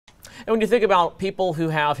And when you think about people who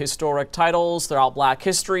have historic titles throughout Black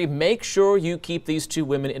history, make sure you keep these two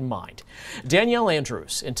women in mind. Danielle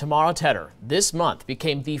Andrews and Tamara Tedder this month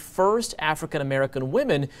became the first African-American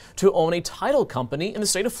women to own a title company in the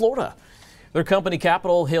state of Florida. Their company,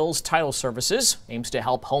 Capitol Hills Title Services, aims to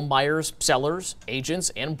help home buyers, sellers, agents,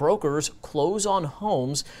 and brokers close on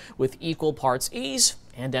homes with equal parts ease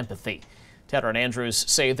and empathy. Tedder and Andrews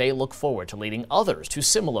say they look forward to leading others to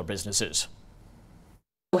similar businesses.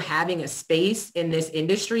 Having a space in this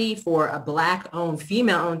industry for a Black-owned,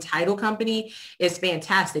 female-owned title company is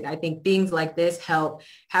fantastic. I think things like this help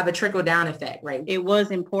have a trickle-down effect, right? It was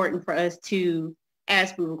important for us to,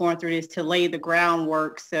 as we were going through this, to lay the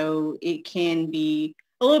groundwork so it can be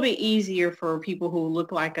a little bit easier for people who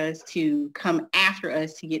look like us to come after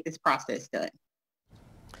us to get this process done.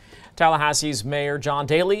 Tallahassee's Mayor John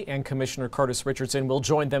Daley and Commissioner Curtis Richardson will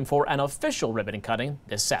join them for an official ribbon cutting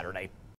this Saturday.